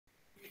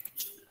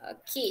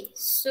Okay,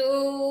 so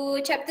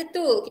chapter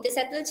 2, kita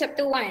settle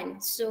chapter 1.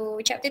 So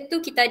chapter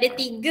 2 kita ada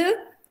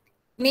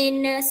 3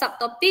 main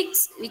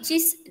subtopics, which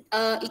is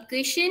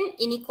equation,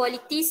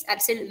 inequalities,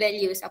 absolute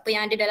values. Apa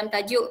yang ada dalam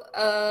tajuk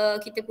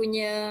kita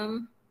punya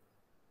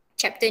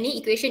chapter ni,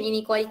 equation,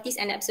 inequalities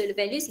and absolute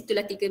values,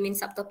 itulah 3 main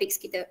subtopics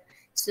kita.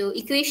 So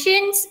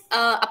equations,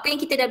 apa yang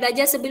kita dah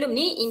belajar sebelum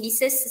ni,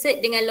 indices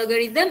dengan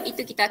logarithm,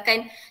 itu kita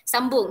akan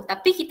sambung.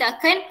 Tapi kita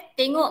akan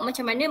tengok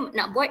macam mana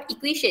nak buat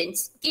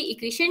equations. Okay,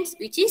 equations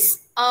which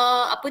is,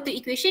 apa tu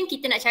equation,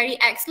 kita nak cari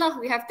x lah.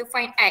 We have to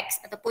find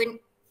x ataupun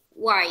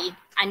y,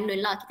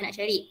 unknown lah kita nak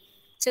cari.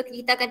 So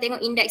kita akan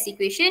tengok index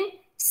equation,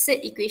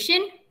 set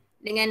equation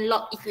dengan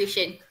log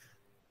equation.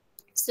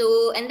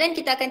 So and then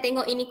kita akan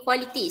tengok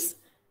inequalities.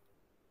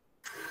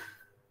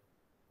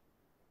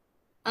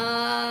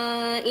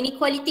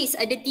 Inequalities,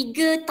 ada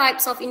 3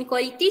 types of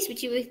inequalities,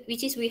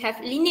 which is we have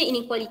linear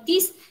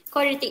inequalities,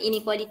 quadratic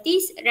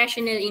inequalities,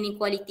 rational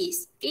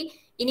inequalities. Okay,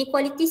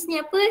 inequalities ni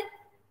apa?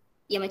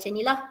 Ya macam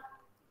ni lah,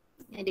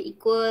 ada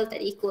equal,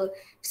 tak ada equal.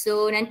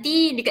 So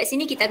nanti dekat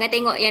sini kita akan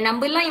tengok yang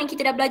number line yang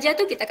kita dah belajar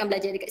tu, kita akan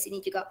belajar dekat sini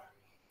juga.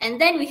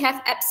 And then we have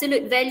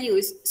absolute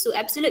values. So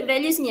absolute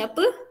values ni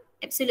apa?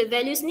 Absolute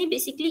values ni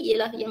basically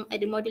ialah yang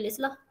ada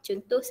modulus lah.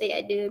 Contoh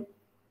saya ada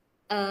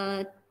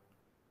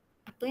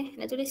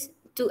nak tulis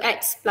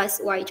 2x plus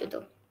y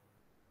contoh.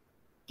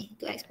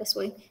 2x plus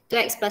y,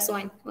 2x plus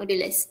 1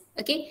 modulus.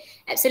 Okay,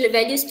 absolute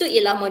values tu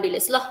ialah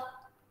modulus lah,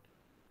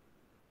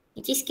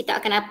 which is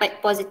kita akan dapat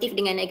positive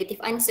dengan negative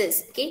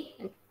answers. Okay,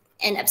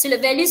 and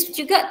absolute values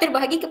juga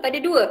terbahagi kepada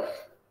 2,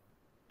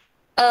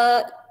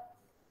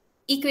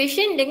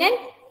 equation dengan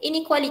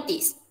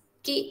inequalities.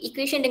 Okay,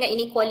 equation dengan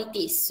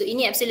inequalities. So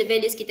ini absolute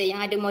values kita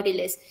yang ada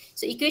modulus.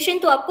 So equation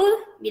tu apa?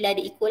 Bila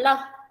ada equal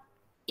lah.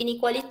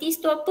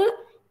 Inequalities tu apa?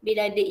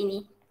 Bila ada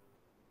ini.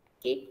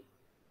 Okay.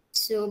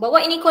 So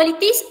bawa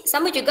inequalities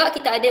sama juga,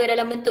 kita ada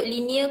dalam bentuk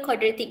linear,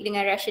 quadratic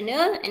dengan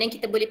rational, and then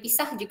kita boleh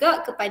pisah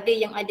juga kepada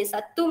yang ada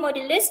 1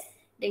 modulus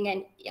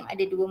dengan yang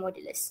ada 2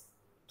 modulus.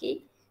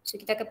 Okay.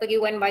 So kita akan pergi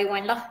one by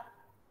one lah.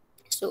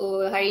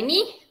 So hari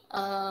ni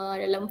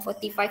dalam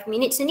 45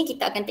 minutes ni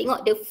kita akan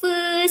tengok the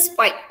first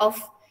part of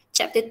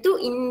chapter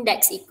 2,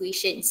 index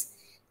equations.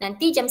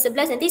 Nanti jam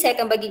 11 nanti saya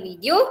akan bagi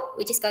video,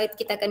 which is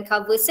kita akan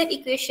cover set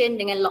equation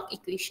dengan log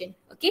equation.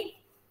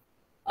 Okay.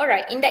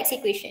 Alright, index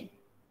equation.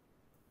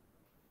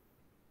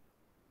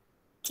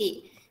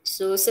 Okay,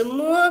 so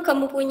semua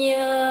kamu punya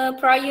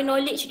prior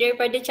knowledge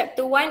daripada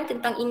chapter 1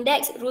 tentang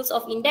index, rules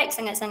of index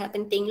sangat-sangat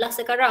penting lah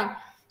sekarang.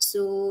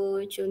 So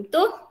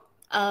contoh,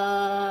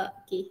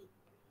 okay.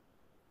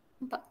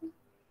 Nampak?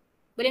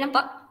 Boleh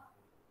nampak?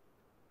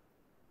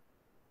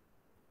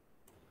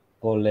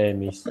 Boleh,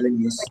 Miss.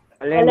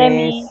 Boleh,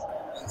 Miss.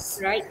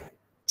 Right.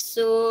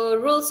 So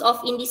rules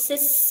of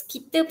indices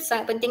kita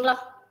sangat penting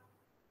lah.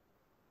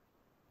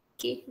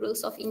 Okay, rules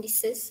of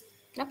indices.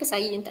 Kenapa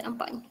saya yang tak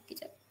nampak ni?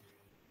 Kejap.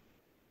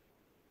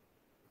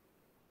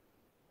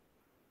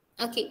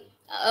 Okay,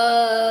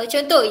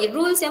 contoh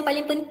rules yang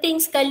paling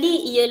penting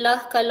sekali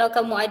ialah kalau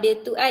kamu ada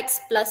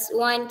 2x plus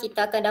 1,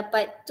 kita akan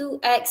dapat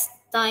 2x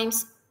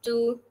times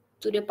 2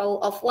 to the power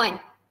of 1.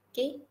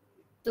 Okay,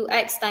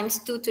 2x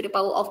times 2 to the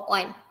power of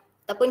 1.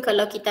 Ataupun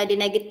kalau kita ada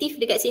negatif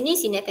dekat sini,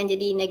 sini akan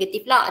jadi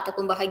negatif lah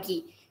ataupun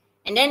bahagi.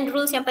 And then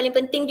rules yang paling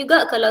penting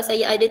juga, kalau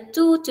saya ada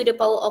 2 to the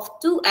power of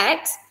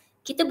 2x,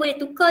 kita boleh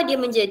tukar dia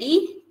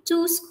menjadi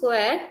 2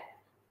 square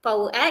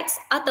power x,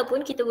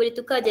 ataupun kita boleh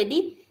tukar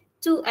jadi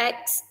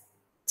 2x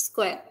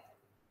square.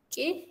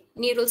 Okay,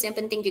 ini rules yang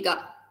penting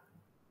juga.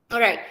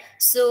 Alright,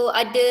 so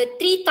ada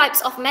 3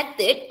 types of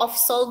method of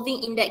solving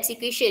index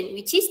equation,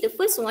 which is the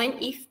first one,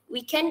 if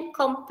we can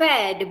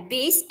compare the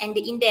base and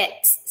the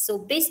index.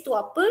 So base tu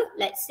apa?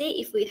 Let's say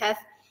if we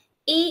have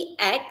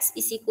ax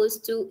is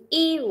equals to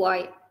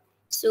ay.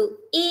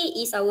 So a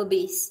is our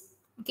base.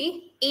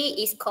 Okay,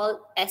 a is called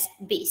as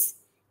base.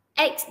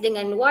 X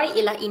dengan y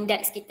ialah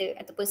index kita,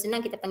 ataupun senang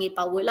kita panggil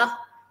power lah.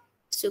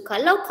 So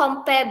kalau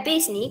compare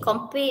base ni,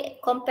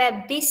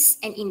 compare base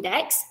and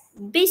index,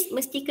 base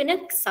mesti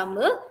kena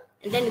sama,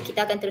 and then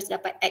kita akan terus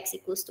dapat x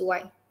equals to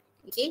y.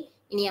 Okay,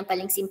 ini yang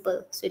paling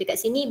simple. So dekat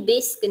sini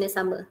base kena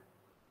sama.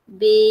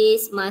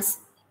 Base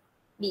must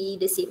be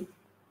the same.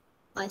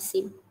 Must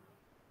same.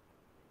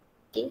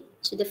 Okay,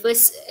 so the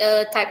first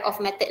type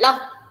of method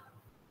lah.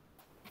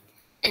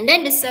 And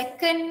then the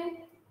second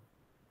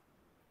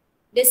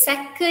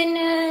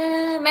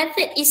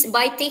method is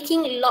by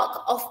taking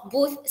log of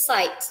both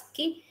sides.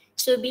 Okay,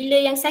 so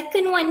bila yang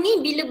second one ni,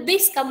 bila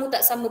base kamu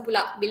tak sama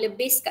pula, bila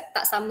base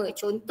tak sama.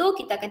 Contoh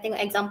kita akan tengok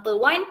example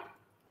 1.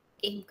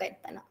 Bukan,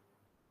 tak nak.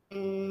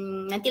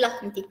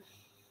 Nanti.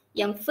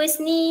 Yang first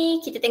ni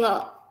kita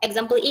tengok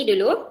example A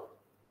dulu.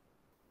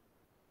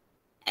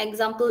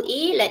 Example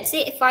A, let's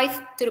say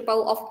 5 to the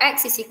power of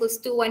x is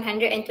equals to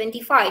 125.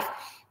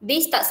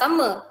 Base tak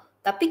sama,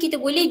 tapi kita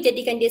boleh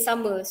jadikan dia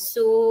sama.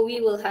 So we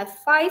will have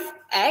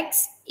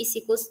 5x is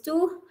equals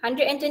to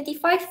 125,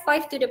 5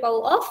 to the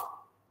power of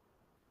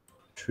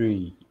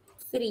 3.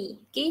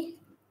 Okay,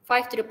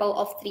 5 to the power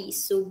of 3.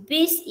 So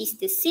base is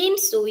the same,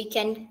 so we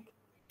can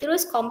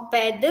terus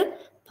compare the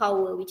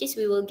power, which is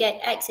we will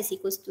get x is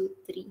equals to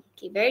 3.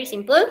 Okay, very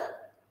simple.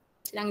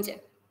 Senang je.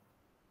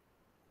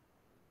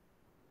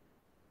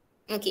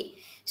 Okay,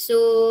 so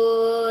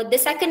the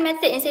second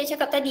method yang saya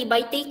cakap tadi,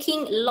 by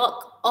taking log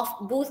of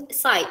both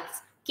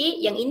sides.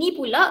 Okay, yang ini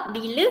pula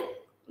bila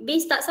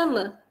base tak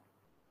sama.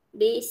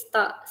 Base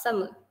tak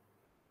sama.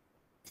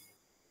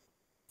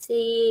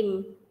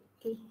 Same.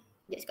 Okay,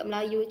 sekejap cakap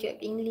Melayu,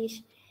 cakap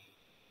English.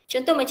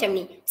 Contoh macam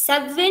ni,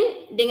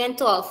 7 dengan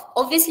 12.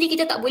 Obviously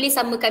kita tak boleh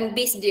samakan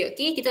base dia,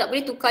 okay? Kita tak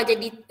boleh tukar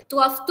jadi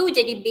 12 tu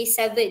jadi base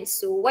 7.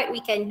 So what we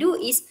can do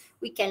is,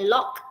 we can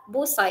log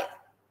both sides.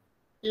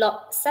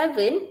 Log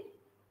 7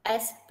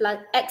 x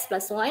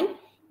plus 1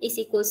 is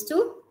equals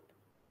to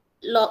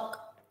log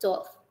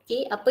 12.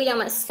 Okay, apa yang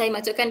saya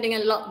maksudkan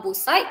dengan log both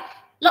side?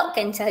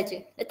 Logkan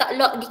saja. Letak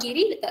log di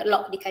kiri, letak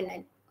log di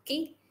kanan.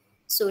 Okay.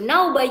 So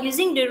now by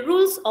using the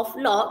rules of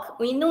log,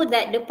 we know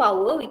that the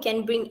power we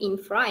can bring in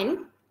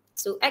front.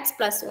 So x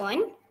plus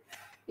 1,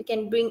 we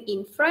can bring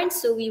in front.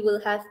 So we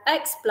will have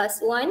x plus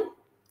 1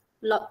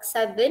 log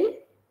 7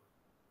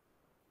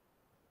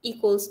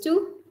 equals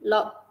to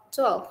log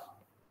 12.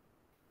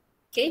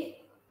 Okay.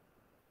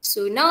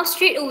 So now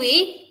straight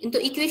away, untuk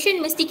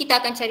equation mesti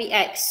kita akan cari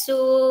x.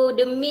 So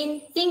the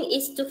main thing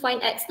is to find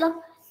x lah.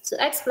 So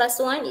x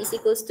plus 1 is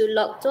equals to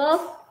log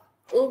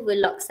 12 over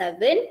log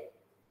 7.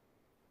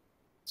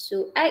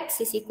 So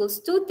x is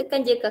equals to,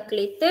 tekan je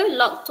calculator,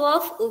 log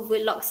 12 over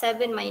log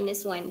 7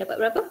 minus 1.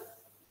 Dapat berapa?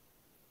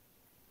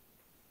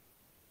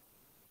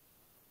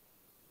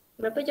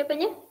 Berapa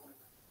jawapannya?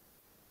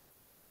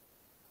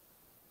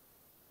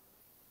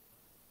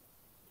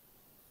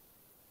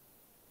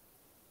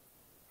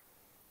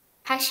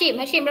 Hashim,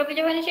 berapa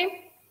jawapan Hashim?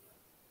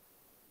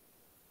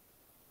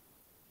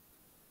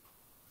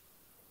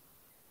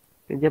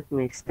 Kejap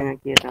Miss, tengah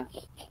kira.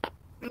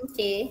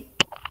 Okay.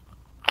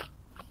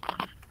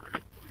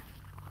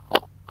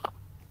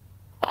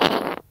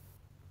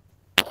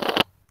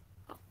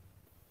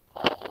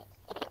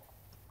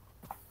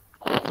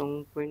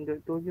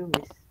 .27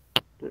 Miss.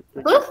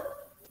 Apa?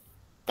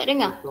 Tak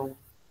dengar?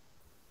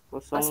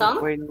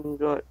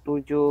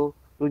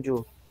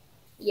 0.277.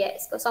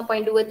 Yes,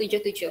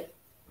 0.277.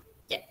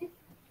 Yeah.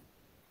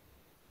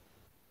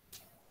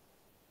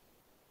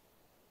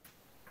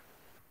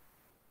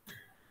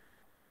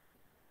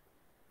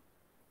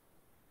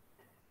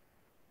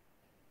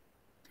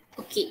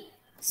 Okay,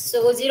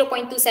 so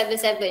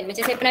 0.277.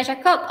 Macam saya pernah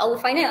cakap,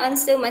 our final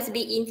answer must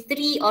be in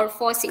 3 or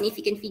 4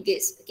 significant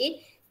figures.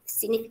 Okay,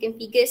 significant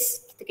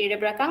figures kita kira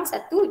dari belakang,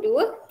 1,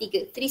 2,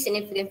 3. 3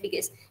 significant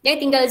figures. Jangan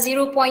tinggal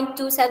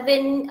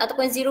 0.27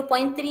 ataupun 0.3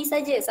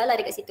 saja, salah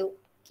dekat situ.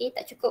 Okay,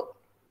 tak cukup.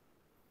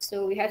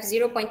 So we have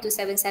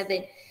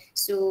 0.277.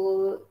 So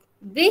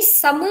base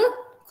sama,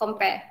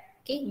 compare.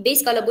 Okay,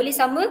 base kalau boleh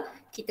sama,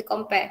 kita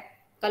compare.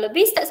 Kalau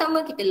base tak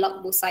sama, kita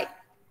log both side.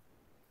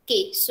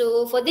 Okay,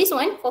 so for this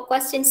one, for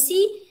question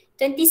C,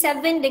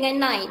 27 dengan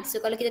 9.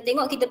 So kalau kita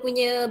tengok kita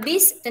punya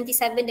base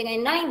 27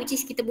 dengan 9, which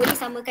is kita boleh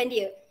samakan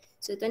dia.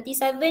 So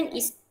 27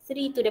 is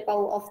 3 to the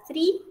power of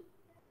 3,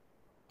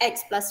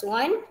 x plus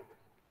 1.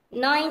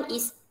 9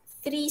 is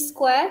 3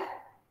 square,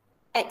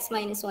 x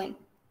minus 1.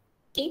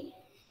 Okay,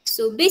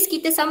 so base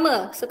kita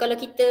sama. So kalau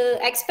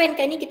kita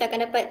expandkan ni, kita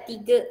akan dapat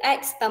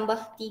 3x tambah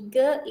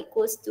 3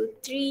 equals to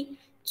 3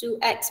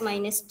 2x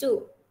minus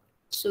 2.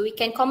 So we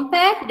can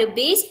compare the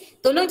base.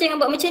 Tolong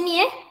jangan buat macam ni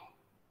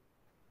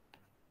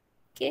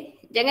Okay,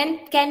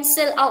 jangan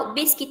cancel out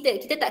base kita.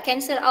 Kita tak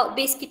cancel out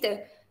base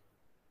kita.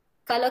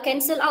 Kalau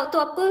cancel out tu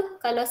apa?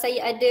 Kalau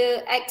saya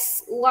ada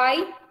x,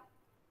 y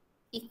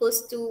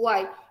equals to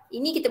y.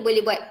 Ini kita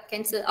boleh buat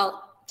cancel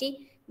out.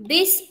 Okay,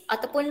 base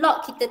ataupun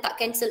log kita tak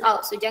cancel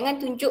out. So jangan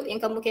tunjuk yang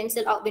kamu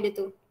cancel out benda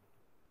tu.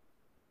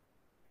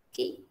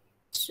 Okay,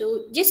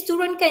 so just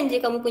turunkan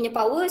je kamu punya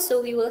power.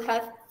 So we will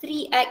have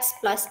 3x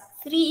plus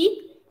 3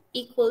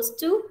 equals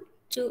to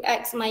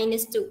 2x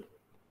minus 2.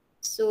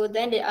 So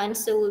then the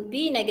answer will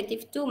be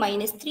negative 2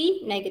 minus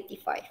 3,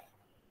 negative 5.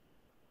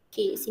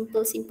 Okay,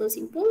 simple.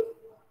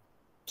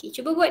 Okay,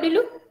 cuba buat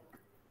dulu.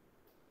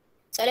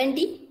 Soalan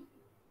D.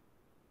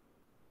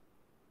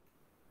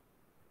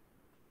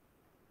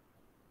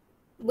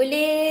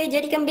 Boleh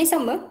jadikan base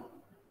sama?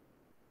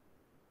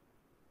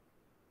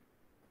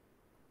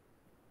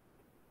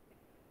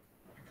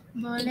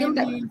 Boleh,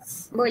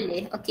 Miss.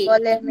 Boleh, okay.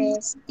 Boleh,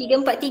 Miss.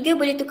 3, 4, 3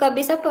 boleh tukar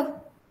base apa?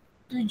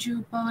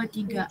 7 power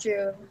 3.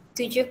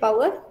 7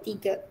 power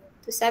 3.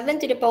 So 7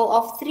 to the power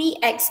of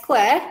 3x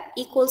square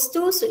equals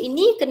to, so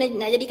ini kena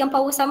nak jadikan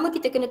power sama,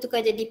 kita kena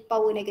tukar jadi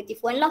power negative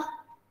 1 lah.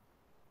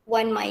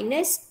 1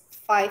 minus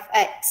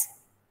 5x.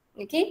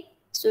 Okay,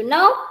 so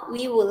now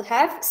we will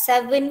have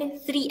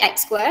 7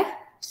 3x square.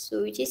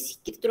 So which is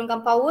kita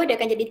turunkan power, dia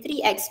akan jadi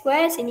 3x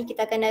square. Sini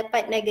kita akan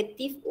dapat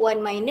negative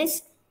 1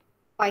 minus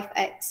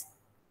 5x.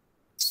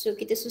 So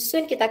kita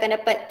susun, kita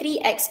akan dapat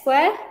 3x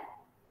square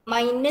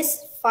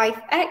minus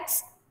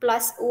 5x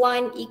plus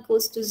 1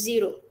 equals to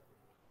 0.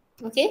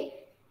 Okay.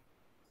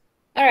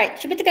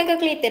 Alright, cuba tekan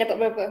calculator, dapat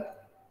berapa?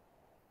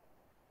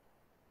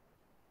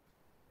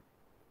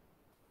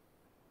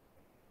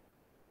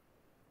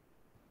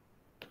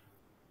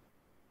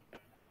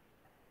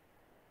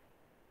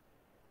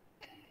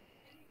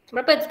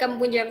 Berapa kamu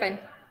punya jawapan?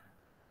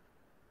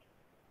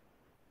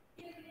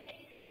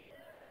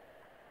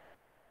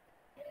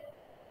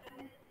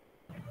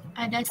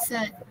 Ada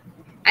set.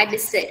 Ada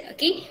set,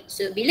 okay.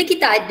 So bila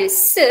kita ada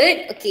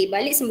set, okay,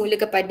 balik semula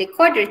kepada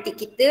quadratic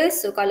kita.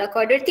 So kalau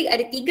quadratic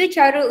ada 3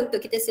 cara untuk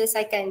kita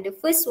selesaikan. The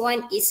first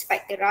one is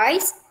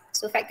factorize.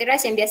 So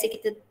factorize yang biasa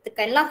kita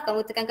tekan lah,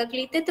 kamu tekan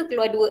calculator tu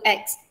keluar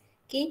 2x.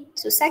 Okay,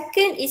 so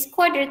second is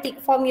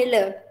quadratic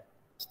formula.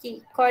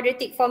 Okay,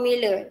 quadratic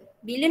formula.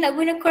 Bila nak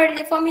guna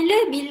quadratic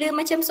formula, bila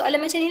macam soalan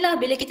macam ni lah,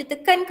 bila kita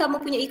tekan kamu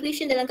punya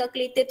equation dalam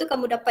calculator tu,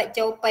 kamu dapat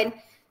jawapan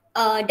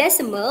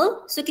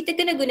decimal, so kita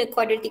kena guna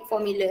quadratic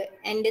formula.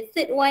 And the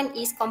third one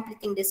is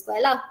completing the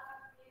square lah.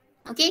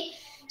 Okay,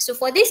 so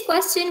for this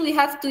question we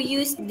have to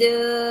use the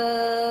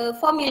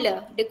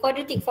formula, the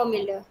quadratic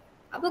formula.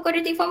 Apa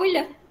quadratic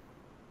formula?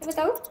 Apa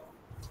tahu?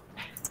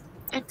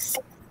 X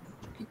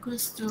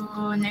equals to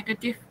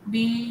negative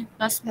B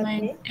plus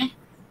Okay.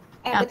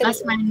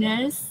 plus Betul-betul.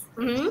 minus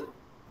Mhm.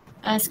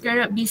 square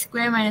root B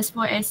square minus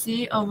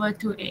 4AC over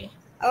 2A.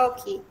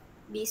 Okay,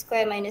 B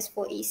square minus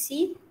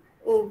 4AC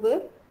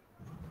over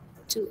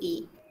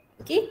 2A.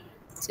 Okay,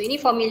 so ini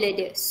formula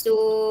dia. So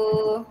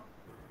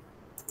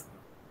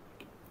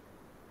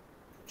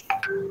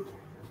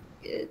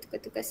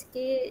tukar-tukar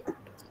sikit.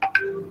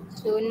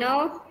 So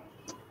now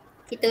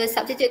kita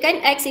substitute kan,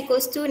 X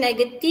equals to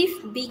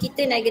negative, B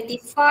kita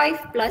negative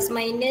 5 plus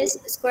minus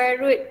square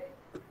root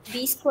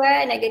B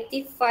square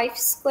negative 5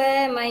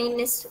 square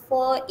minus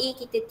 4A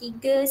kita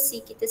 3, C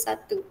kita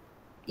 1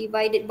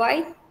 divided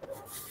by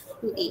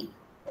 2A.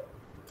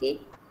 Okay,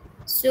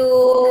 so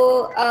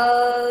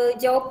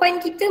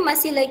jawapan kita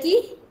masih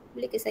lagi,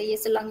 boleh ke saya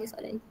selang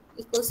soalan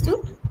ni? Equals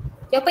to,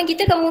 jawapan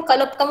kita kamu,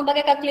 kalau kamu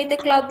pakai kalkulator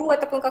kelabu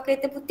ataupun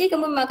kalkulator putih,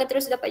 kamu memang akan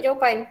terus dapat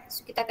jawapan.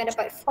 So kita akan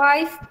dapat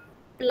 5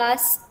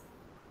 plus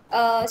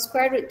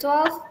square root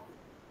 12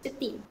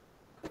 13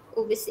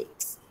 over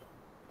 6.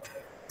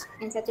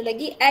 Dan satu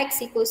lagi,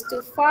 X equals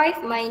to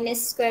 5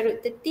 minus square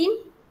root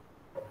 13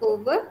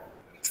 over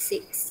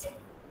 6.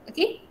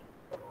 Okay,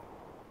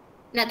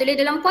 nak tulis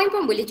dalam point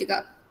pun boleh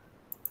juga.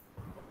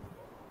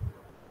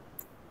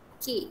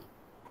 Okay,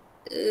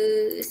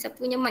 siapa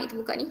punya mic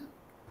terbuka ni?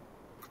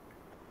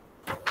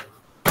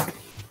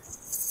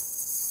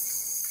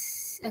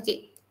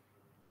 Okay.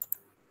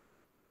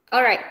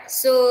 Alright,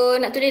 so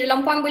nak tulis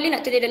dalam point boleh,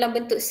 nak tulis dalam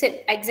bentuk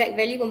set exact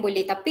value pun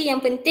boleh. Tapi yang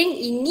penting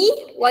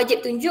ini wajib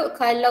tunjuk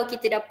kalau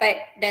kita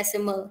dapat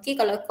decimal. Okay,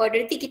 kalau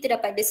quadratic kita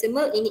dapat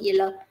decimal, ini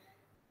ialah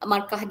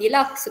markah dia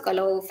lah. So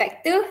kalau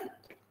factor,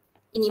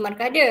 ini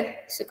markah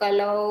dia. So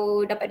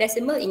kalau dapat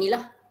decimal,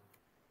 inilah.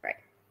 Right.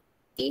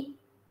 Okay.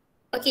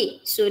 Okay,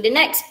 so the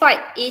next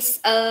part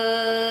is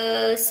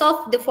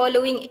solve the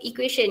following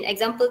equation,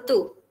 example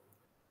 2.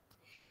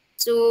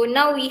 So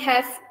now we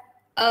have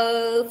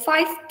 5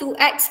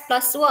 2x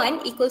plus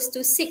 1 equals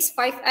to 6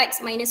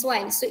 5x minus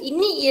 1. So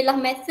ini ialah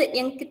method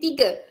yang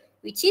ketiga,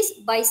 which is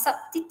by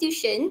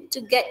substitution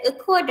to get a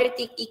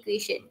quadratic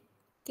equation.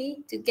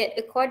 Okay, to get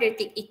a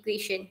quadratic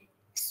equation.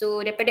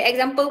 So daripada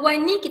example 1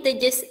 ni kita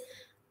just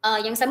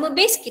yang sama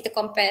base kita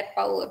compare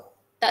power.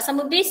 Tak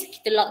sama base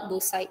kita log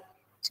both side.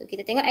 So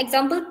kita tengok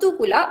example 2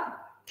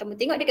 pula. Kamu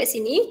tengok dekat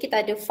sini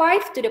kita ada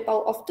 5 to the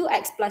power of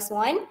 2x plus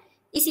 1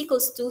 is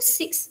equals to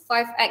 6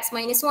 5x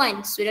minus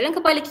 1. So dalam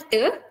kepala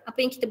kita, apa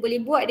yang kita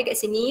boleh buat dekat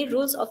sini,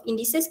 rules of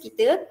indices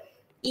kita,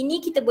 ini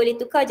kita boleh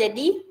tukar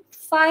jadi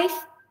 5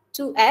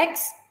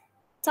 2x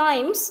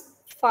times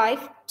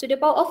 5 to the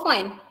power of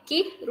 1.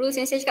 Okay, rules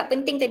yang saya cakap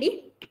penting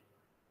tadi.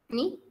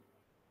 Ni.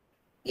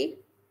 Okay,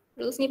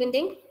 rules ni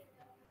penting.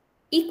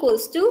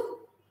 Equals to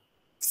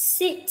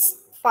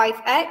 6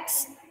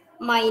 5x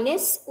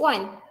minus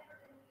 1.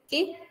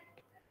 Okay,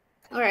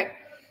 alright.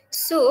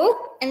 So,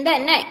 and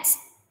then next,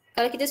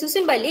 kalau kita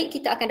susun balik,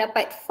 kita akan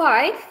dapat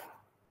 5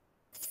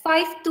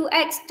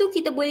 2x tu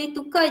kita boleh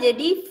tukar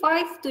jadi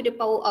 5 to the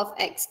power of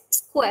x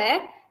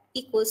square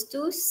equals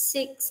to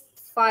 6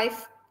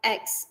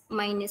 5x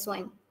minus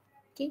 1.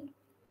 Okay,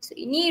 so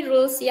ini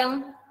rules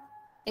yang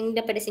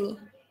daripada sini.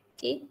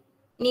 Okay,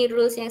 ini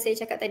rules yang saya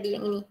cakap tadi,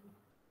 yang ini.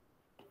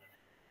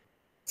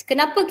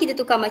 Kenapa kita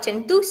tukar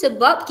macam tu?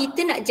 Sebab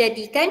kita nak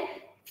jadikan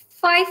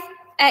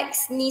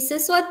 5x ni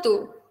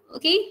sesuatu.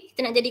 Okay,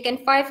 kita nak jadikan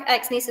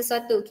 5x ni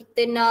sesuatu.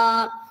 Kita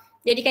nak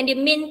jadikan dia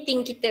main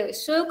thing kita.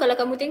 So kalau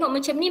kamu tengok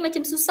macam ni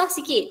macam susah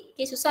sikit.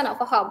 Okay, susah nak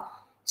faham.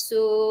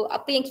 So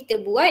apa yang kita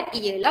buat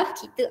ialah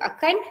kita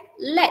akan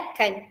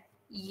letkan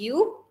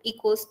u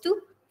equals to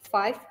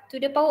 5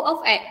 to the power of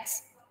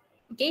x.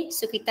 Okay,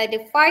 so kita ada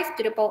 5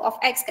 to the power of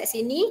x kat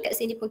sini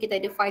pun kita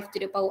ada 5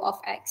 to the power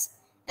of x.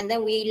 And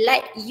then we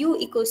let u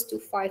equals to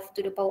 5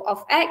 to the power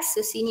of x.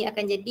 So sini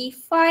akan jadi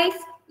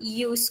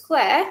 5u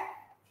square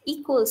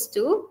equals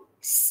to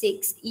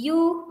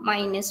 6u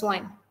minus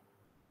 1.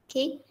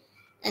 Okay,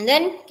 and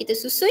then kita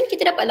susun,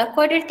 kita dapatlah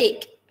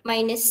quadratic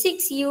minus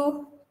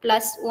 6u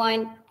plus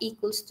 1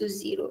 equals to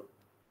 0.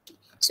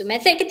 So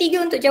method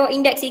ketiga untuk jawab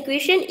index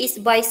equation is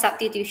by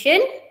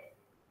substitution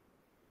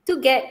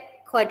to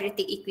get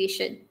quadratic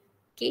equation.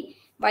 Okay,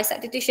 by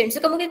substitution.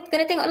 So kamu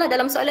kena tengok lah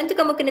dalam soalan tu,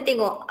 kamu kena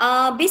tengok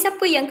base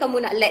apa yang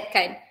kamu nak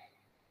letkan.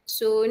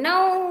 So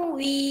now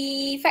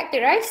we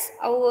factorize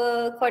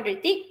our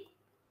quadratic.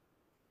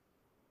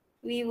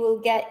 We will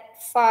get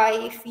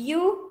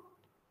 5u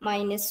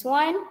minus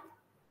 1,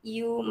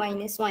 u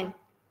minus 1.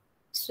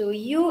 So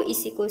u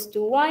is equals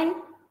to 1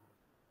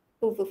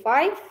 over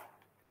 5,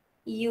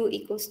 u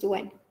equals to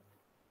 1.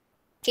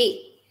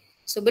 Okay,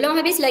 so belum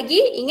habis lagi,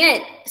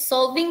 ingat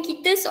solving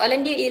kita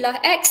soalan dia ialah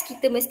x,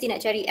 kita mesti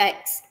nak cari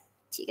x.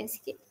 Kecilkan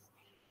sikit.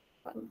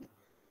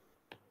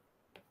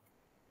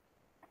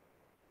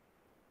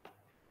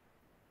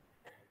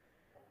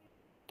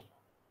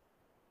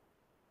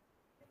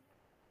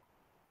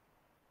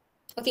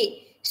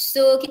 Okay,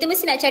 so kita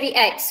mesti nak cari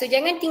x. So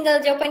jangan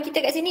tinggal jawapan kita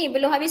kat sini,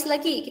 belum habis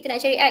lagi. Kita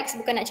nak cari x,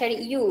 bukan nak cari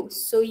u.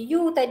 So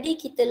u tadi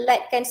kita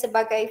letkan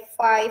sebagai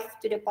 5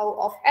 to the power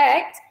of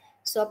x.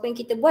 So apa yang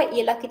kita buat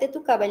ialah kita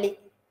tukar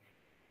balik.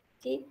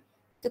 Okay,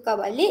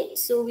 tukar balik.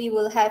 So we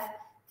will have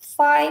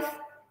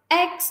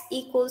 5x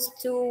equals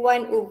to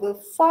 1 over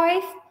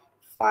 5.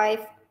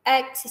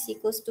 5x is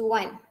equals to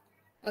 1.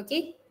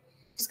 Okay.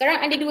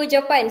 Sekarang ada dua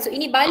jawapan. So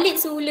ini balik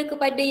semula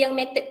kepada yang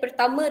method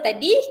pertama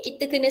tadi,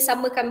 kita kena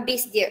samakan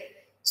base dia.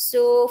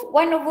 So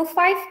 1 over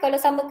 5 kalau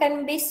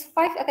samakan base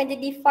 5 akan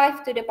jadi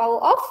 5 to the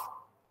power of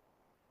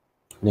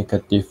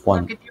Negative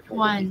 1. Negative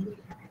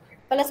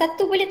 1. Kalau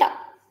 1 boleh tak?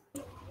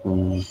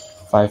 5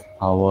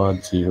 power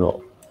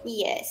 0.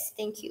 Yes,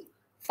 thank you.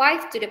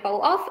 5 to the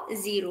power of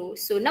 0.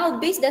 So now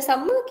base dah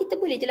sama, kita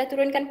boleh je lah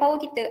turunkan power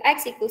kita.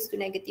 X equals to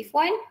negative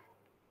 1.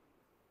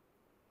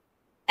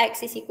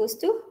 X is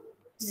equals to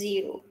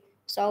 0.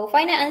 So our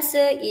final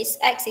answer is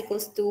x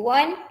equals to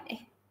 1,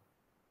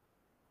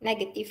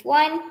 negative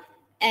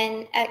 1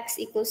 and x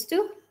equals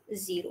to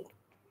 0.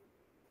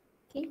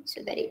 Okay,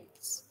 so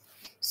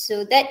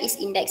that is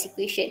index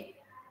equation.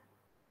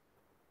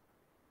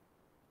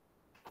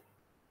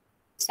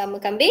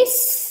 Samakan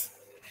base,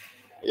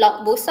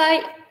 log both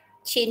side,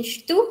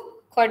 change to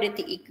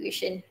quadratic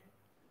equation.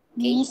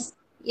 Okay. Miss,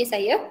 Yes,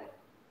 saya.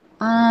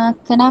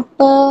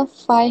 kenapa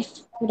 5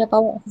 to the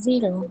power of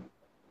 0?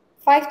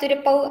 5 to the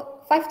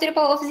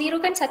power of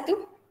 0 kan 1?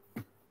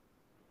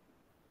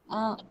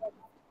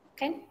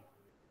 Kan?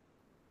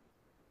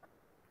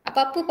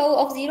 Apa-apa power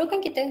of 0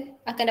 kan kita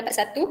akan dapat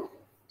 1.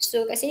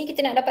 So kat sini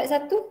kita nak dapat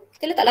 1,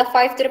 kita letaklah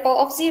 5 to the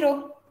power of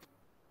 0.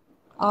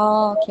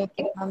 Oh, okay.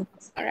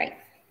 Alright.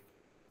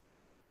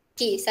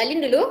 Okay,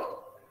 salin dulu.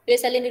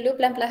 Dia salin dulu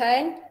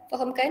pelan-pelan.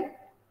 Fahamkan?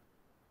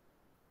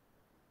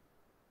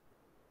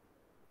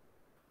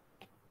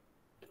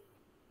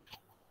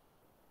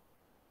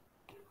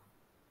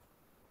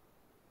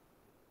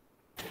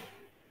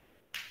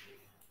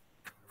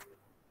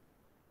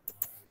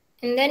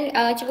 And then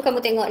cuba kamu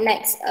tengok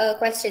next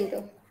question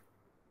tu.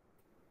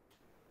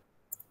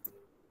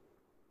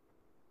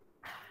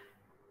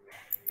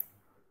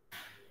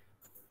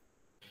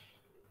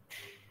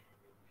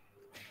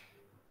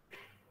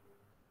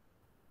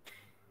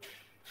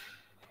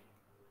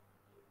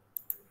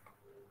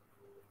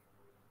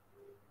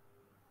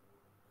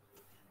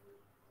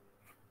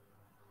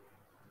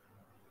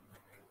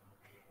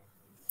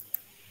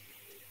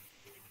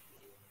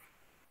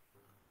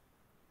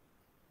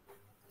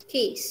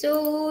 Okay, so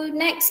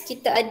next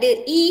kita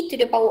ada e to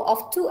the power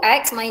of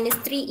 2x minus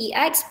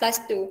 3ex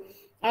plus 2.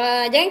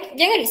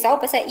 Jangan risau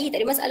pasal e,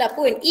 tak ada masalah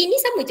pun. E ni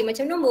sama je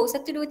macam nombor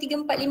 1, 2,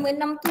 3, 4, 5,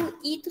 6 tu,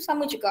 e tu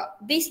sama juga.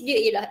 Base dia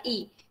ialah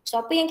e.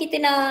 So apa yang kita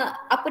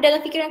nak, apa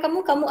dalam fikiran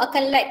kamu, kamu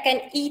akan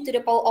letkan e to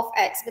the power of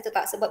x, betul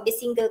tak? Sebab dia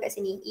single kat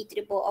sini, e to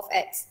the power of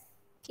x.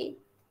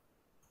 Okay.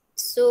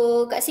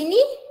 So kat sini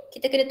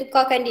kita kena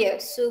tukarkan dia.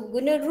 So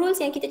guna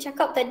rules yang kita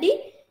cakap tadi,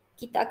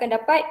 kita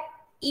akan dapat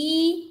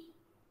e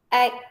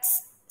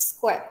x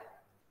square.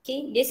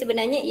 Okay, dia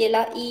sebenarnya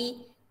ialah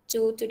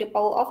e2 to the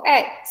power of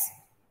x.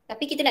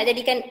 Tapi kita nak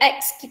jadikan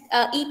x,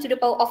 e to the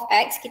power of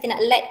x, kita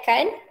nak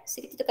letkan, so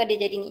kita tukar dia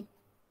jadi ni.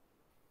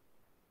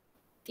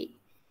 Okay,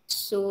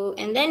 so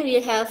and then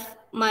we'll have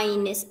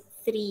minus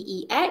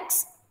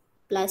 3ex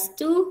plus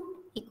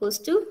 2 equals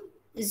to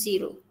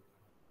 0.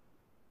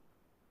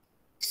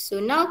 So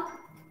now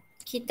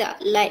kita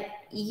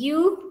let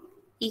u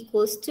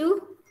equals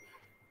to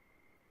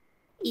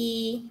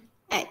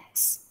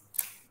ex.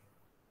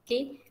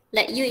 Okay,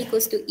 let u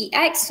equals to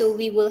ex, so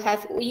we will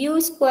have u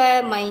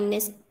square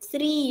minus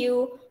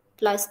 3u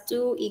plus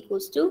 2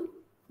 equals to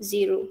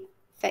 0.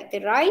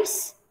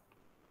 Factorize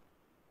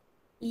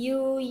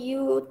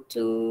u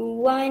to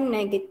 1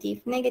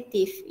 negative,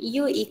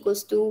 u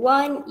equals to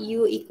 1,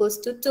 u equals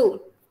to 2.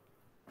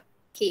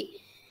 Okay,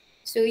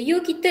 so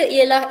u kita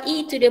ialah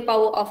e to the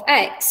power of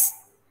x.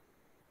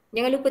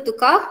 Jangan lupa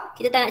tukar,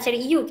 kita tak nak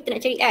cari u, kita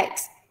nak cari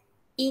x.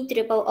 E to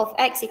the power of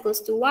x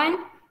equals to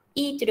 1,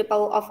 e to the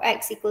power of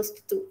x equals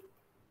to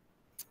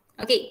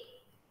 2. Okay.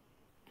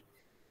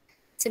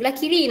 Sebelah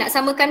kiri nak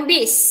samakan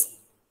base.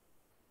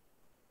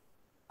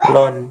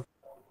 Lon.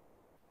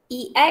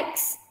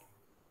 Ex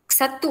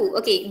 1.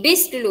 Okay,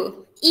 base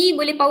dulu. E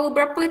boleh power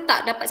berapa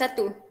tak dapat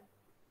 1?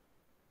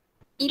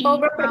 E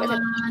power berapa dapat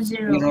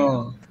 1?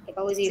 0.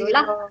 power 0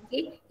 lah.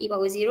 Okay, e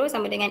power 0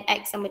 sama dengan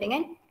x sama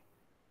dengan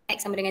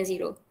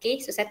 0. Okay,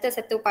 so settle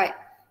satu part.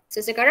 So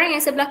sekarang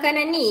yang sebelah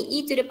kanan ni,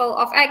 e to the power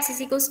of x is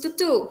equals to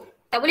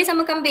 2. Tak boleh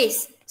samakan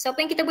base. So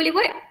apa yang kita boleh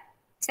buat?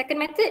 Second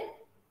method,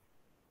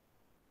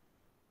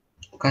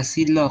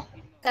 Kasih log.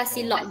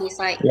 kasih log both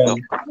side. Log.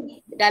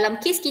 Dalam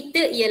kes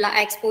kita ialah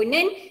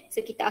exponent,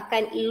 so kita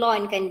akan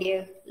lnkan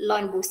dia.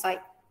 Ln both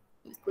side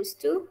equals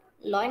to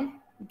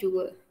ln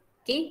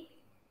 2. Okay,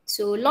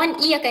 so ln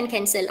e akan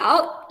cancel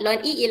out.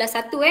 Ln e ialah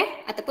 1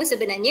 ataupun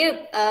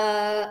sebenarnya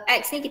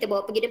x ni kita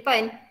bawa pergi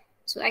depan.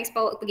 So x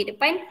bawa pergi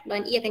depan,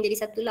 ln e akan jadi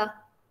 1 lah.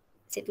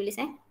 Saya tulis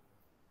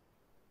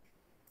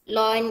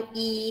ln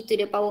e to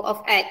the power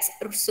of x.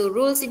 So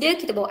rules dia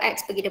kita bawa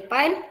x pergi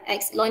depan,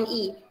 x ln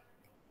e.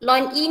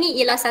 Ln e ni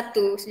ialah 1,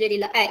 so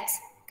jadilah x.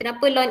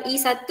 Kenapa ln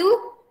e 1?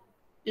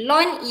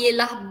 Ln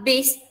ialah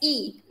base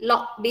e,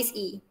 log base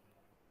e.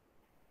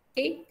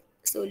 Okay,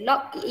 so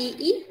log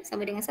e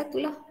sama dengan 1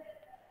 lah.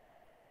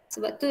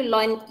 Sebab tu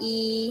ln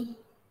e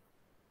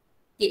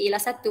dia ialah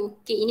 1.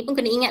 Okay, ini pun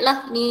kena ingat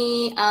lah,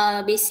 ni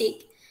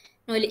basic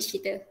knowledge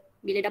kita.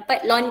 Bila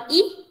dapat ln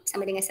e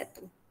sama dengan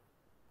 1.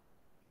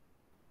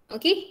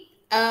 Okay,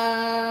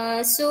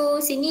 so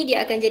sini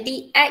dia akan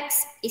jadi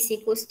x is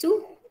equals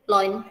to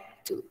ln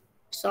 2.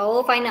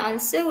 So final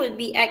answer will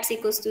be x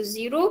equals to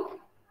 0,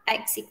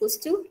 x equals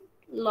to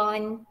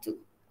ln 2.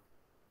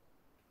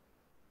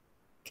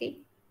 Okay,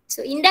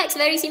 so index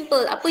very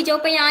simple. Apa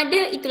jawapan yang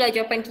ada, itulah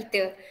jawapan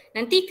kita.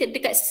 Nanti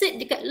dekat set,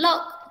 dekat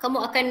log, kamu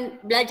akan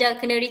belajar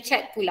kena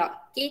recheck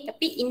pula. Okay,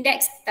 tapi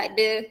index tak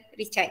ada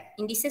recheck.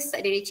 Indices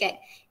tak ada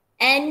recheck.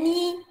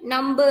 Any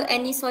number,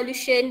 any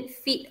solution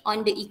fit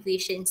on the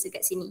equations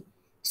dekat sini.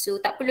 So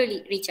tak perlu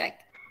recheck.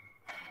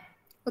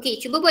 Okay,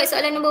 cuba buat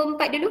soalan nombor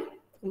 4 dulu.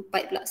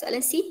 4 pula,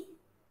 soalan C.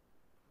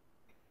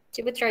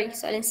 Cuba try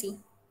soalan C.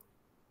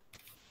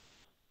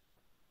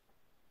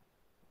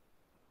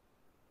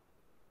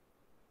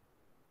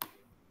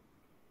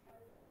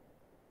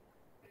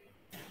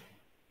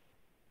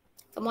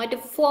 Kamu ada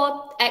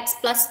 4x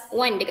plus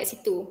 1 dekat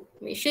situ.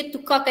 Make sure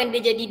tukarkan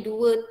dia jadi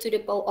 2 to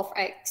the power of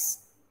x.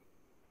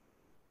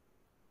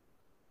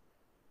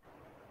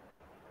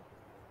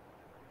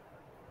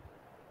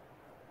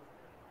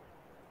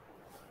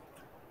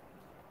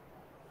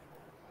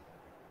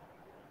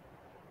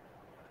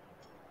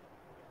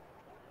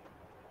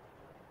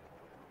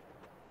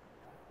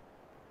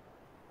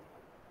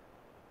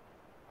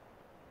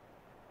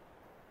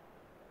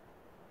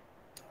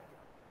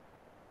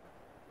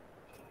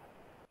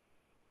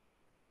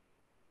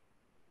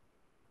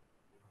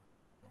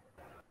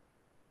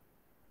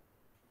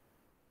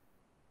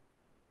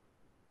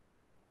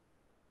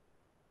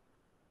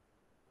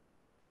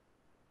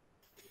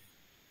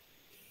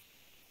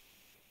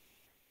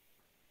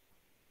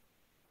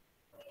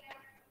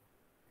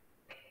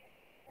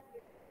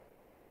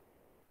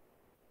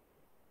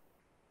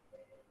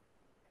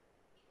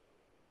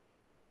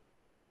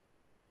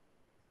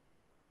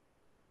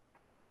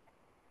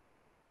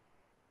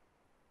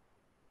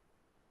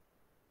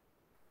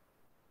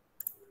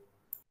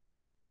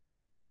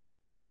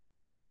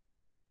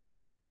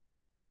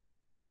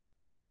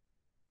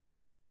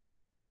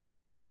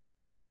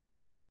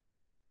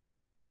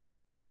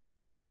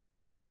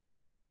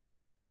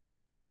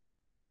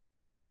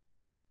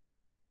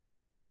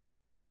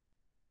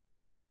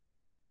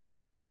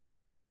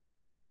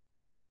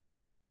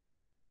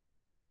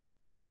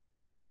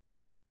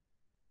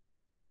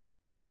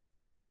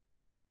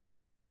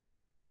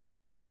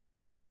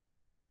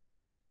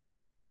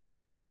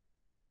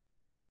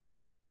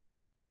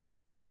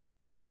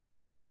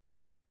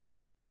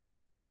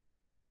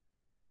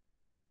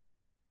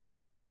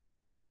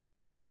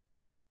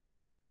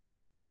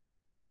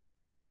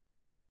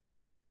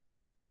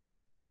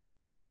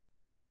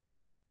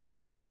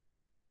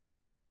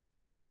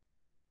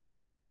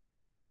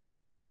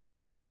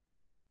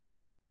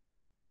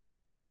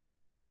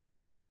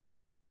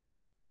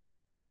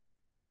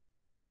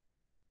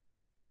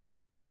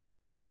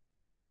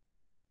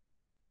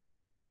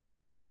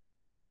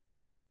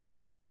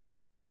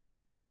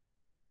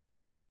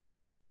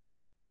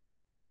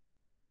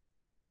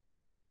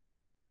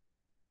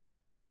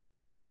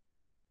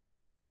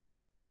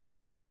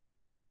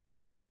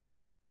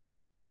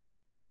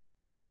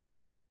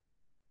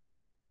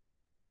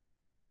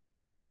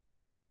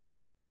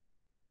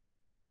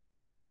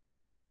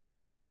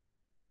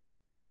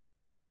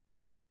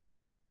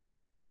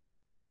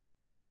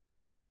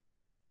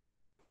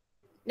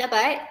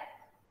 Dapat?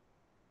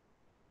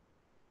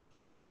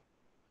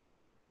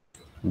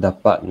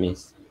 Dapat,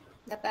 Miss.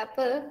 Dapat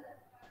apa?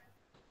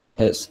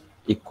 H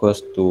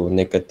equals to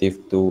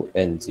 -2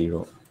 and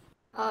 0.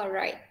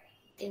 Alright.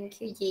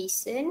 Thank you,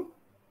 Jason.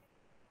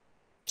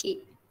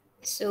 Okay.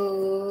 So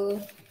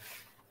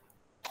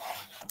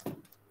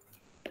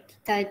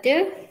kita ada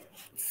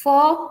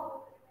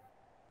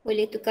 4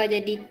 boleh tukar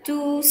jadi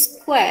 2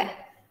 square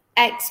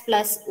x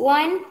plus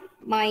 1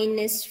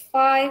 minus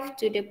 5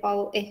 to the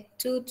power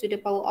 2 to the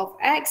power of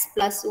x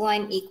plus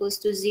 1 equals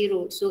to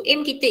 0. So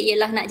aim kita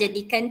ialah nak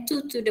jadikan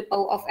 2 to the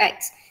power of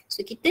x.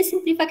 So kita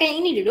simplifykan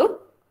yang ini dulu.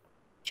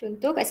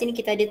 Contoh kat sini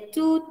kita ada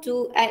 2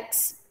 to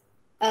x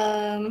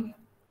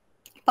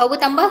power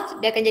tambah,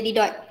 dia akan jadi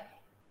dot.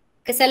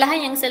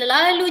 Kesalahan yang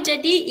selalu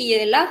jadi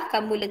ialah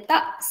kamu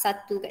letak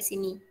 1 kat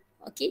sini.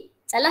 Okay,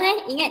 salah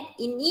ingat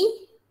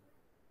ini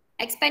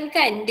expand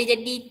kan, dia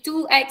jadi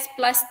 2x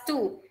plus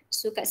 2.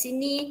 So kat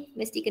sini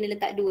mesti kena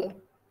letak 2.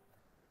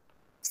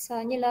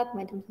 Besarnya lah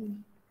macam ni.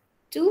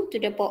 2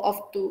 to the power of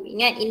 2.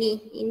 Ingat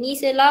ini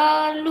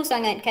selalu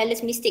sangat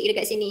careless mistake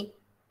dekat sini.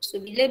 So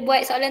bila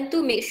buat soalan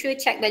tu make sure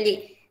check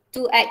balik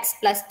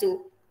 2x plus 2.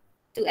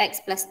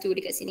 2x plus 2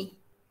 dekat sini.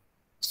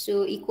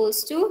 So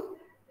equals to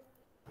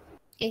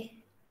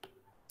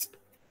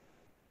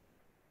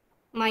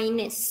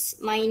minus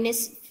 5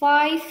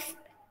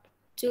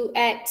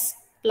 2x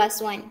plus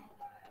 1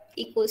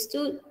 equals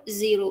to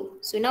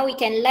 0. So now we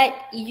can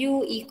let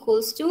u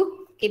equals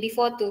to,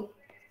 before tu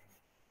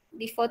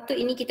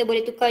ini kita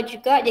boleh tukar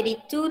juga jadi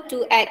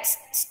 2x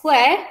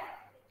square.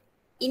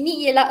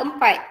 Ini ialah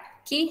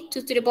 4. Okay,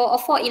 2 to the power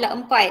of 4 ialah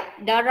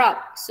 4.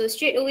 Darab. So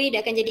straight away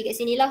dia akan jadi kat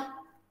sini lah.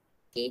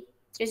 Okay,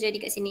 terus jadi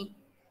kat sini.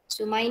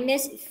 So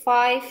minus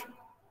 5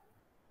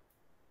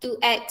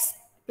 2x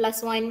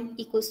plus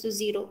 1 equals to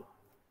 0.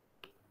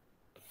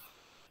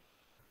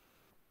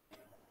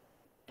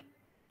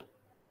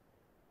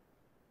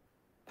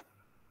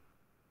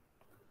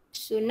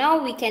 So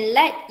now we can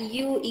let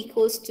u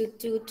equals to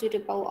 2 to the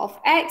power of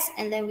x,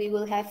 and then we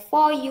will have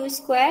 4u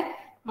square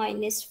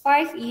minus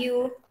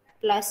 5u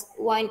plus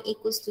 1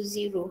 equals to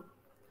 0.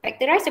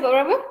 Factorize dapat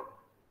berapa?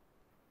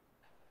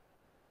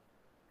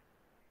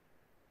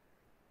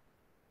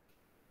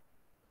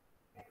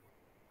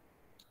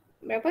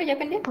 Berapa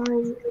jawapan dia?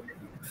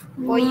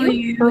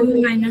 4u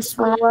minus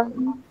 1.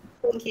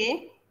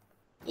 Okay.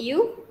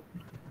 U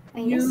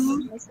minus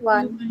Minus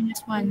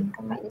 1.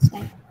 minus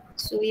 1.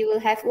 So we will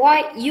have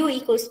u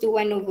equals to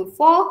 1 over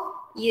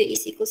 4, u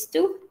is equals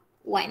to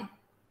 1.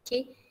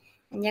 Okay.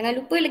 Dan jangan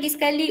lupa lagi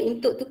sekali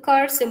untuk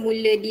tukar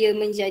semula dia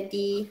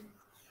menjadi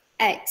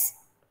x.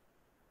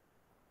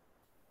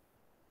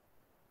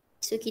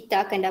 So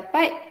kita akan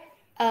dapat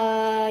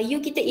u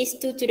kita is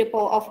 2 to the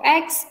power of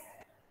x.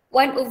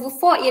 1 over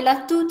 4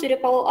 ialah 2 to the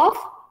power of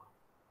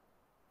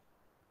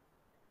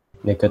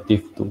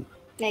Negative 2.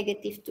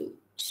 negative 2.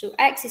 So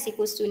x is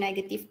equals to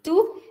negative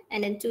 2,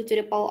 and then 2 to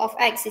the power of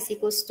x is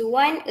equals to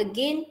 1.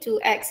 Again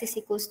 2x is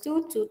equals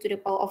to 2 to the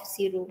power of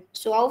 0.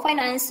 So our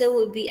final answer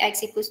will be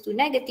x equals to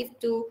negative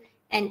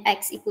 2 and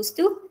x equals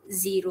to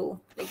 0.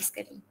 Lagi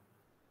sekali.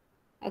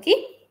 Okay.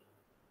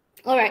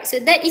 Alright, so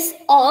that is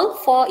all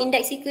for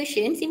index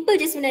equation. Simple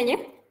je sebenarnya.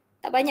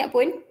 Tak banyak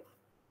pun.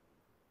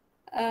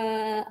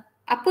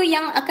 Apa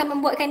yang akan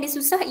membuatkan dia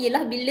susah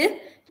ialah bila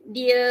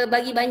dia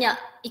bagi banyak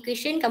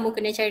equation, kamu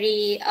kena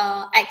cari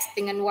x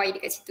dengan y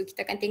dekat situ.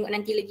 Kita akan tengok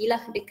nanti lagi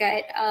lah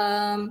dekat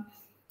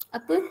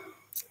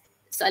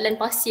soalan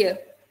partial.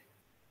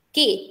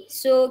 Okay,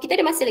 so kita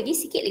ada masa lagi,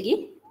 sikit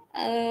lagi.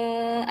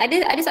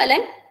 Ada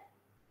soalan?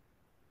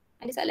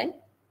 Ada soalan?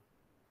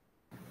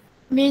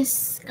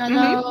 Miss,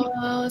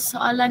 kalau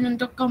soalan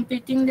untuk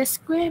completing the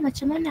square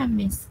macam mana,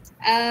 Miss?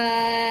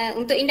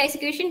 Untuk index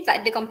equation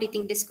tak ada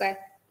completing the square.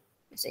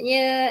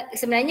 Maksudnya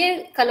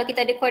sebenarnya kalau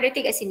kita ada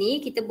quadratic kat sini,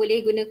 kita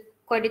boleh guna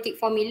quadratic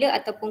formula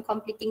ataupun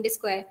completing the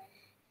square.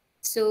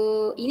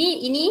 So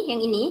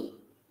yang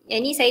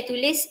ini saya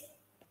tulis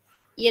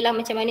ialah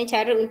macam mana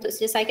cara untuk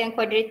selesaikan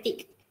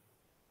quadratic.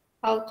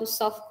 How to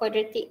solve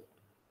quadratic.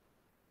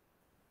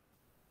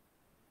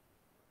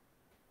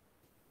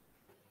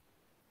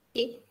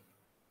 Okay.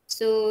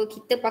 So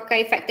kita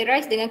pakai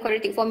factorize dengan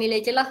quadratic formula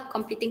je lah.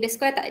 Completing the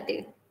square tak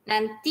ada.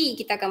 Nanti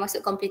kita akan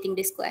masuk completing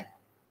the square.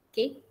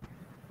 Okay.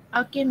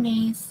 Okay,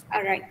 Miss.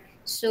 Alright.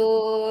 So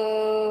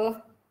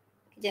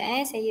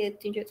kejap saya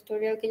tunjuk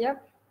tutorial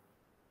kejap.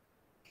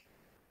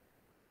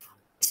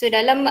 So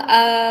dalam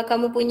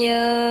kamu punya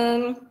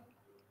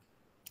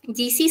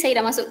GC saya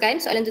dah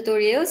masukkan soalan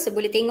tutorial. So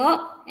boleh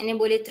tengok and then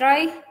boleh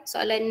try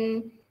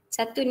soalan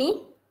satu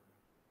ni.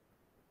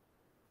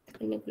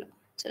 Kena pula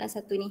soalan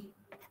satu ni.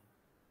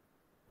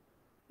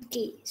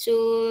 Okay, so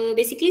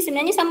basically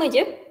sebenarnya sama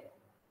je.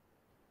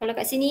 Kalau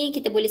kat sini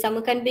kita boleh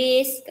samakan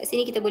base, kat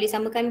sini kita boleh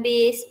samakan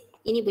base,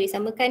 ini boleh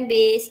samakan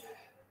base.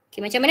 Okay,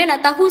 macam mana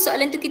nak tahu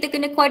soalan tu kita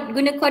kena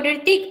guna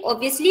quadratic?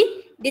 Obviously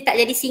dia tak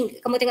jadi single.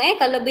 Kamu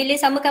tengok kalau bila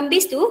samakan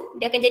base tu,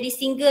 dia akan jadi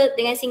single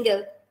dengan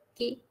single.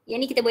 Okay,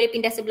 yang ni kita boleh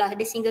pindah sebelah,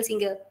 dia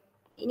single-single.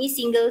 Ini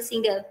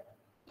single-single.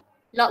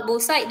 Log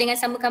both side dengan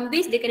samakan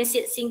base, dia kena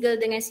set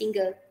single dengan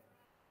single.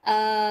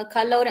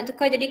 Kalau nak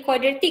tukar jadi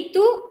quadratic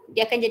tu,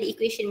 dia akan jadi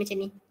equation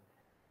macam ni.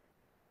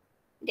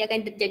 Dia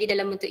akan jadi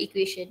dalam bentuk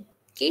equation.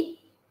 Okay.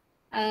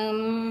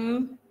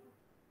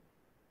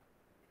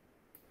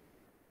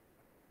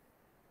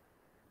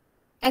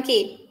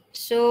 Okay.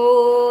 So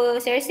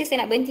saya rasa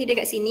saya nak berhenti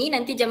dekat sini.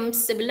 Nanti jam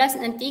 11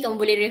 nanti kamu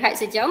boleh rehat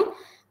sejam.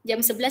 Jam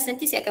 11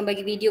 nanti saya akan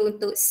bagi video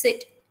untuk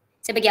set.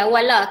 Saya bagi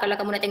awal lah kalau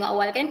kamu nak tengok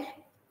awal kan.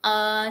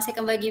 Saya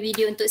akan bagi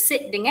video untuk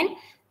cert dengan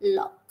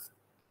log.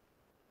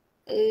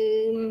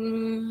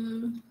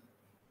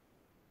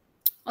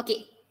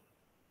 Okay.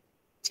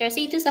 Saya rasa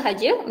itu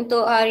sahaja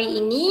untuk hari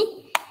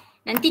ini.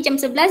 Nanti jam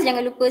 11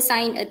 jangan lupa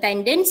sign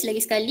attendance lagi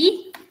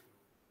sekali.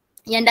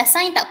 Yang dah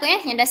sign tak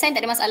apa yang dah sign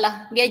tak ada masalah.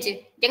 Biar je.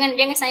 Jangan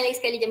sign lagi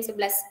sekali jam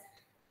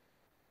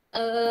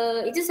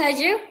 11. Itu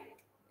sahaja.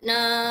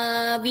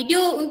 Nah,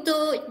 video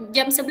untuk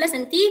jam 11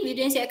 nanti,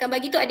 video yang saya akan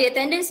bagi tu ada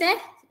attendance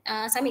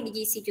submit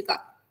di GC juga.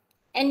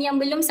 And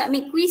yang belum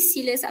submit quiz,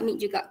 sila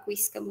submit juga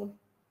quiz kamu.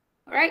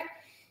 Alright.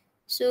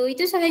 So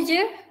itu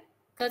sahaja.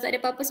 Kalau tak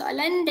ada apa-apa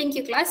soalan, thank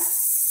you class.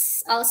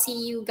 I'll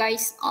see you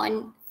guys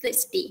on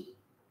Thursday.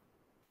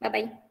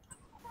 Bye-bye.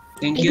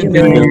 Thank you.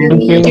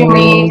 Thank you,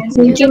 Miss.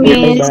 Thank you,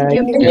 Miss.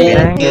 Thank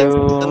Thank you, you.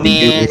 Miss.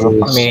 Miss.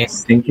 Miss.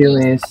 Thank you,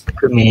 Miss.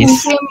 Thank you,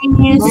 Miss.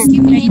 Thank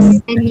you, Miss.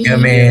 Thank you,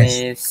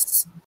 Miss.